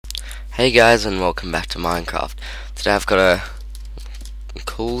Hey guys, and welcome back to Minecraft. Today I've got a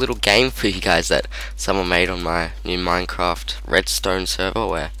cool little game for you guys that someone made on my new Minecraft Redstone server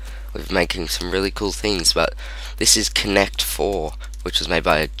where we're making some really cool things. But this is Connect 4, which was made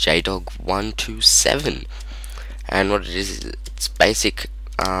by JDog127, and what it is it's basic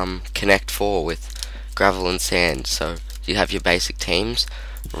Connect 4 with gravel and sand. So you have your basic teams,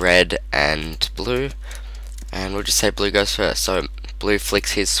 red and blue, and we'll just say blue goes first. So blue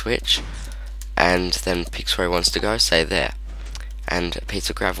flicks his switch and then picks where he wants to go, say there, and a piece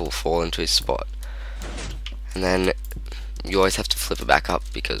of gravel will fall into his spot, and then you always have to flip it back up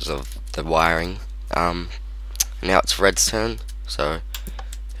because of the wiring. Now it's red's turn, so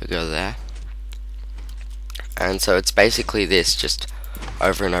he'll go there, and so it's basically this just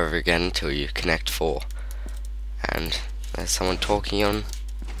over and over again until you connect 4. And there's someone talking on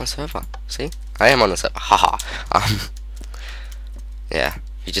my server. See, I am on a server, haha. Yeah,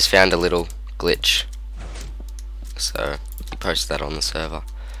 he just found a little glitch, so he posted that on the server,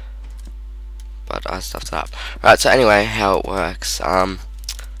 but I stuffed it up. Right, so anyway, how it works,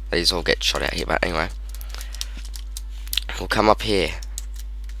 these all get shot out here, but anyway, we'll come up here,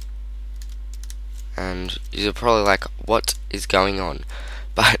 and you're probably like, what is going on?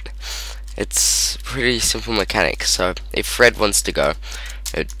 But it's pretty simple mechanics. So if Fred wants to go,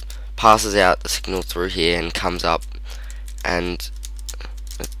 it passes out the signal through here and comes up, and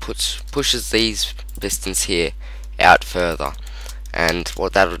it pushes these pistons here out further, and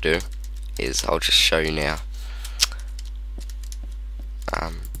what that'll do is, I'll just show you now.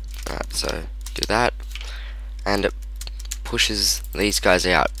 Right, so do that, and it pushes these guys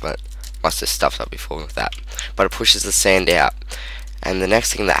out, but must have stuffed up before with that, but it pushes the sand out, and the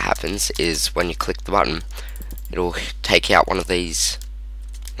next thing that happens is when you click the button, it'll take out one of these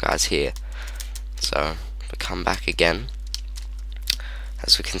guys here. So we come back again.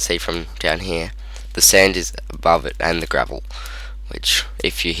 As we can see from down here, the sand is above it and the gravel, which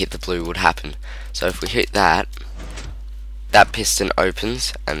if you hit the blue would happen. So if we hit that, that piston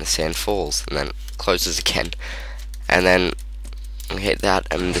opens and the sand falls and then closes again, and then we hit that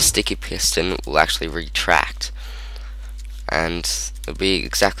and the sticky piston will actually retract, and it'll be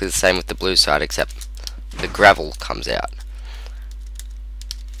exactly the same with the blue side except the gravel comes out.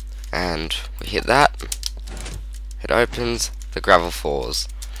 And we hit that, it opens, the gravel falls,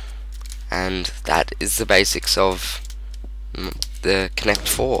 and that is the basics of the Connect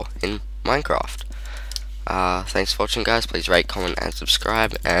 4 in Minecraft. Thanks for watching guys, please rate, comment and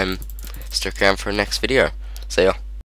subscribe, and stick around for the next video. See ya.